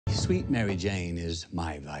Sweet Mary Jane is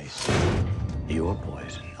my vice. Your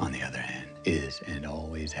poison, on the other hand, is and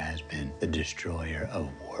always has been the destroyer of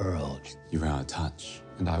worlds. You're out of touch,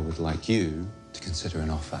 and I would like you to consider an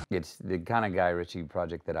offer. It's the kind of Guy Ritchie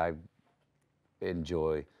project that I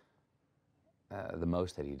enjoy the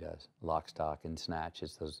most that he does. Lock, Stock, and Snatch.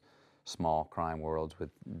 It's those small crime worlds with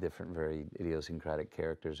different, very idiosyncratic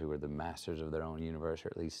characters who are the masters of their own universe, or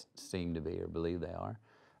at least seem to be or believe they are.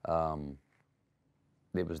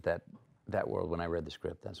 It was that world when I read the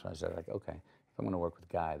script. That's when I said, like, okay, if I'm going to work with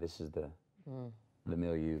Guy, this is the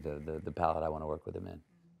milieu, the palette I want to work with him in.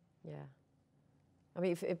 Yeah, I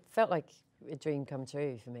mean, it felt like a dream come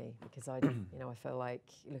true for me, because I, you know, I feel like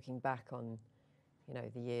looking back on, you know,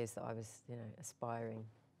 the years that I was, you know, aspiring,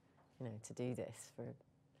 you know, to do this for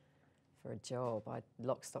a job.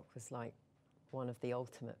 Lock, Stock was like one of the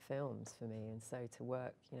ultimate films for me, and so to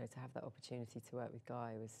work, you know, to have that opportunity to work with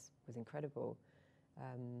Guy was incredible,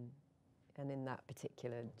 and in that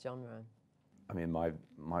particular genre. I mean,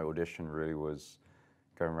 my audition really was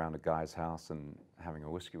going around a guy's house and having a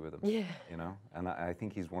whiskey with him. Yeah. You know, and I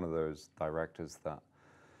think he's one of those directors that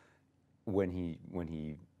when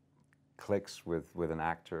he clicks with an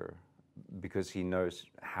actor, because he knows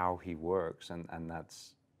how he works, and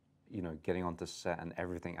that's, you know, getting onto set and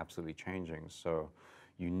everything absolutely changing. So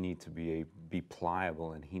you need to be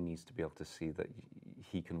pliable, and he needs to be able to see that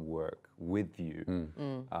he can work with you.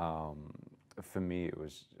 For me, it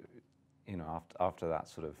was, you know, after that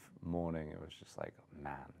sort of morning, it was just like,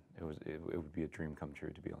 man, it would be a dream come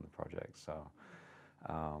true to be on the project. So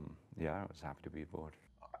yeah, I was happy to be aboard.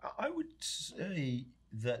 I would say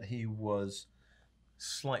that he was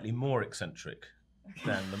slightly more eccentric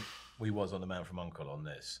than he was on The Man from U.N.C.L.E. on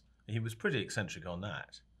this. He was pretty eccentric on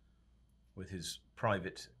that, with his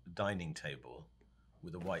private dining table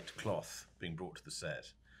with a white cloth being brought to the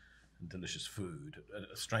set and delicious food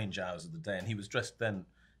at strange hours of the day. And he was dressed then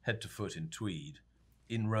head to foot in tweed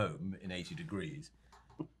in Rome in 80 degrees.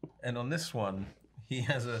 And on this one, he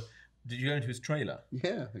has a... Did you go into his trailer?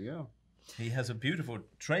 Yeah. He has a beautiful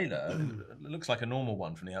trailer. It looks like a normal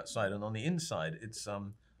one from the outside, and on the inside, it's a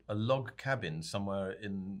log cabin somewhere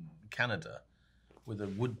in Canada with a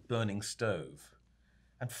wood-burning stove,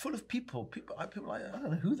 and full of people. I don't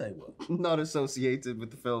know who they were. Not associated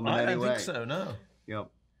with the film in any way. I don't think so. No.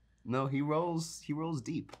 Yep. No, he rolls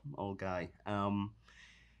deep, old Guy.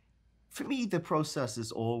 For me, the process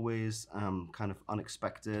is always kind of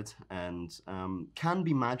unexpected and can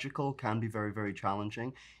be magical, can be very, very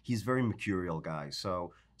challenging. He's a very mercurial guy,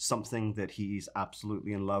 so something that he's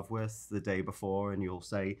absolutely in love with the day before, and you'll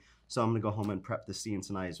say, so I'm going to go home and prep the scene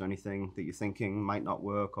tonight. Is there anything that you're thinking might not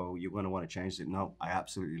work, or you're going to want to change it? No, I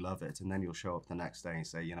absolutely love it. And then you'll show up the next day and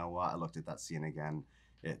say, you know what, I looked at that scene again.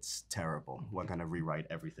 It's terrible. We're going to rewrite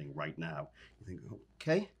everything right now. You think,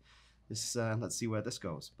 okay, let's see where this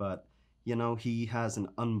goes. But you know, he has an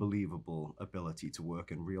unbelievable ability to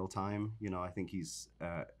work in real time. You know, I think he's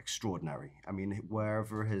extraordinary. I mean,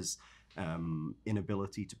 wherever his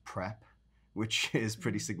inability to prep, which is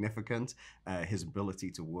pretty significant, his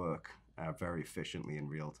ability to work very efficiently in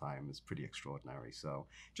real time is pretty extraordinary. So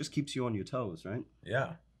just keeps you on your toes, right?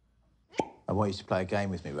 Yeah. I want you to play a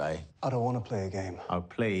game with me, Ray. I don't want to play a game. Oh,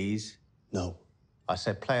 please. No. I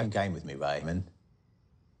said play a game with me, Raymond.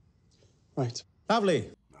 Right.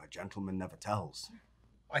 Lovely. A gentleman never tells.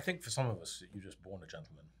 I think for some of us, you're just born a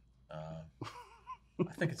gentleman.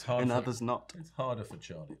 I think it's hard. And others not. It's harder for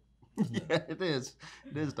Charlie. Yeah, it is.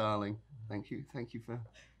 It is, darling. Thank you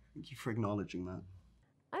for acknowledging that.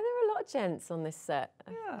 And there are a lot of gents on this set.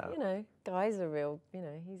 Yeah. You know, Guy's a real, you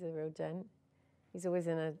know, he's a real gent. He's always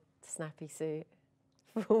in a snappy suit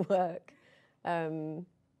for work. I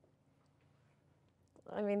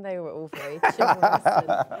mean, they were all very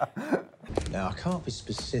chivalrous. Now, I can't be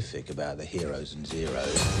specific about the heroes and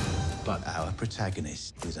zeros, but our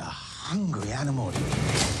protagonist is a hungry animal.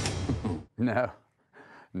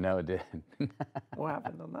 No, it didn't. What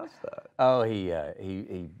happened on that set? Oh,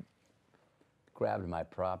 he grabbed my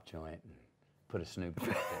prop joint and put a Snoopy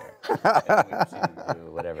up there. And we proceeded to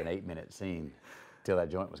do whatever, an 8-minute scene till that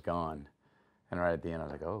joint was gone. And right at the end, I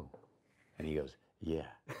was like, oh. And he goes, yeah.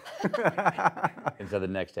 And so the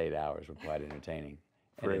next 8 hours were quite entertaining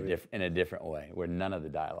in a different way, where none of the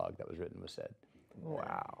dialogue that was written was said.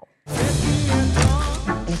 Wow.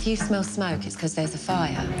 If you smell smoke, it's because there's a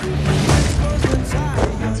fire.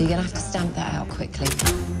 So you're going to have to stamp that out quickly.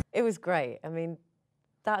 It was great. I mean,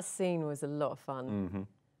 that scene was a lot of fun.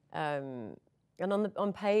 And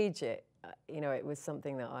on page, you know, it was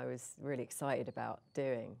something that I was really excited about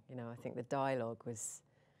doing. You know, I think the dialogue was,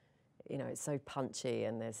 you know, it's so punchy,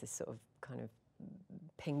 and there's this sort of kind of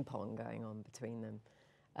ping pong going on between them.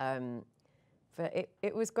 But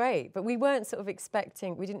it was great. But we weren't sort of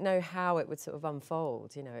expecting, we didn't know how it would sort of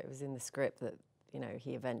unfold. You know, it was in the script that, you know,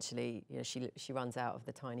 he eventually, you know, she runs out of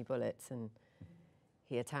the tiny bullets and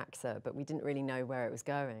he attacks her, but we didn't really know where it was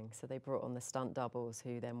going. So they brought on the stunt doubles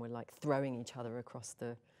who then were like throwing each other across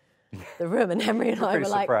the room, and Henry and I were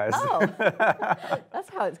like, oh, that's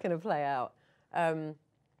how it's going to play out. But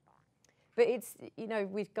it's, you know,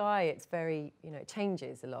 with Guy, it's very, you know, it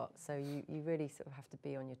changes a lot. So you really sort of have to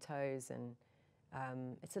be on your toes, and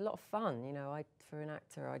it's a lot of fun, you know. For an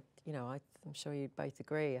actor, I'm sure you'd both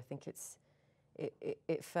agree. I think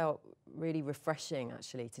it felt really refreshing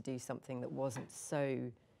actually to do something that wasn't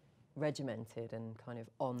so regimented and kind of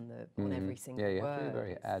on every single word. Yeah, you have to be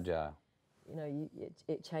very agile. You know,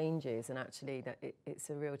 it changes, and actually that it's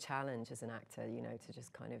a real challenge as an actor, you know, to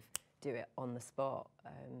just kind of do it on the spot.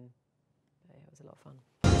 Yeah, it was a lot of fun.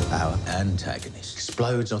 Our antagonist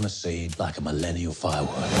explodes on the scene like a millennial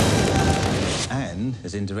firework and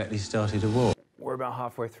has indirectly started a war. We're about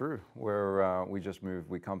halfway through.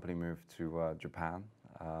 We company moved to Japan.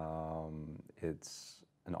 It's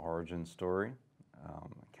an origin story.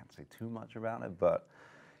 I can't say too much about it, but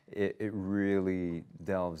it really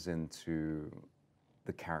delves into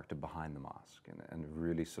the character behind the mask and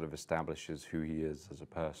really sort of establishes who he is as a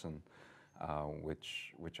person,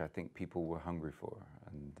 which I think people were hungry for.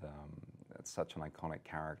 And it's such an iconic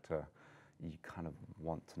character. You kind of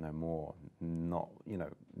want to know more,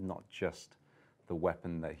 not just the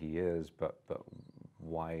weapon that he is, but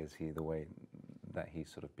why is he the way that he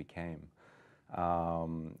sort of became.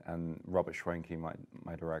 And Robert Schwenke,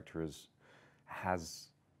 my director, is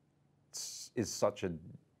such a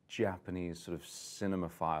Japanese sort of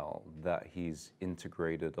cinemaphile that he's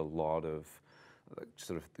integrated a lot of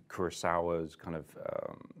sort of the Kurosawa's kind of,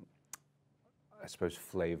 I suppose,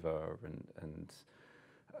 flavor and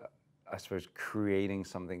I suppose creating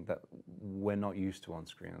something that we're not used to on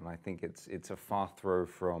screen. And I think it's a far throw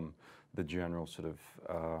from the general sort of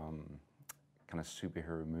kind of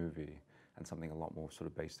superhero movie, and something a lot more sort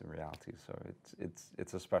of based in reality. So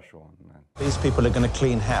it's a special one, man. These people are going to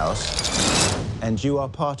clean house, and you are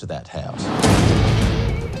part of that house.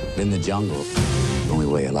 In the jungle, the only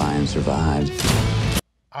way a lion survives.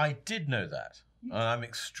 I did know that, and I'm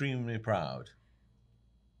extremely proud.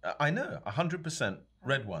 I know, 100%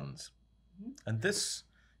 red ones. And this,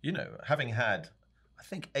 you know, having had, I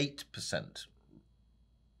think, 8%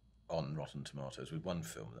 on Rotten Tomatoes with one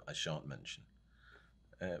film that I shan't mention,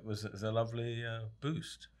 it was a lovely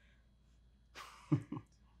boost.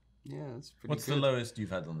 Yeah, it's pretty What's good. the lowest you've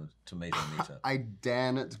had on the tomato meter? I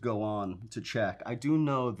dare not go on to check. I do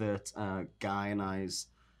know that Guy and I's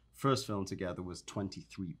first film together was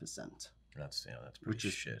 23%. That's pretty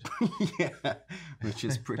shit. Yeah, which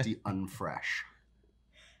is pretty unfresh.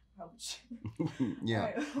 Ouch.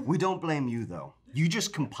 Yeah, we don't blame you though. You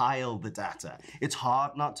just compile the data. It's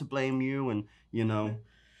hard not to blame you, and you know,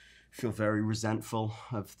 feel very resentful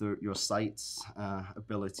of your site's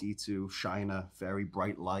ability to shine a very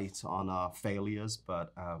bright light on our failures,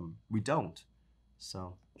 but we don't.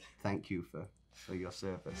 So, thank you for your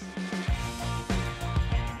service.